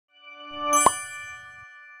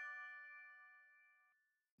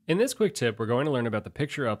In this quick tip, we're going to learn about the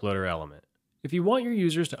picture uploader element. If you want your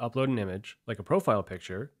users to upload an image, like a profile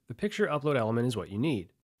picture, the picture upload element is what you need.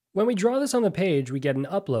 When we draw this on the page, we get an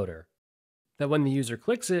uploader, that when the user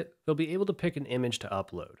clicks it, they'll be able to pick an image to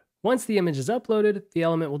upload. Once the image is uploaded, the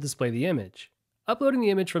element will display the image. Uploading the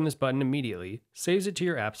image from this button immediately saves it to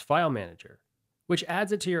your app's file manager, which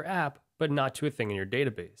adds it to your app, but not to a thing in your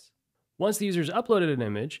database. Once the user's uploaded an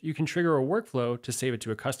image, you can trigger a workflow to save it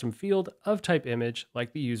to a custom field of type image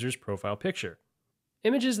like the user's profile picture.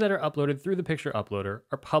 Images that are uploaded through the picture uploader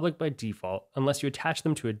are public by default unless you attach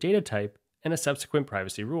them to a data type and a subsequent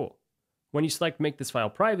privacy rule. When you select Make this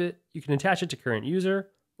file private, you can attach it to current user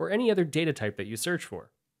or any other data type that you search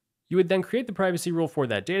for. You would then create the privacy rule for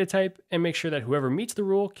that data type and make sure that whoever meets the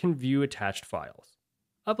rule can view attached files.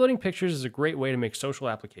 Uploading pictures is a great way to make social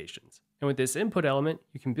applications, and with this input element,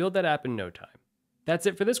 you can build that app in no time. That's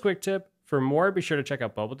it for this quick tip. For more, be sure to check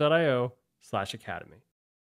out bubble.io/academy.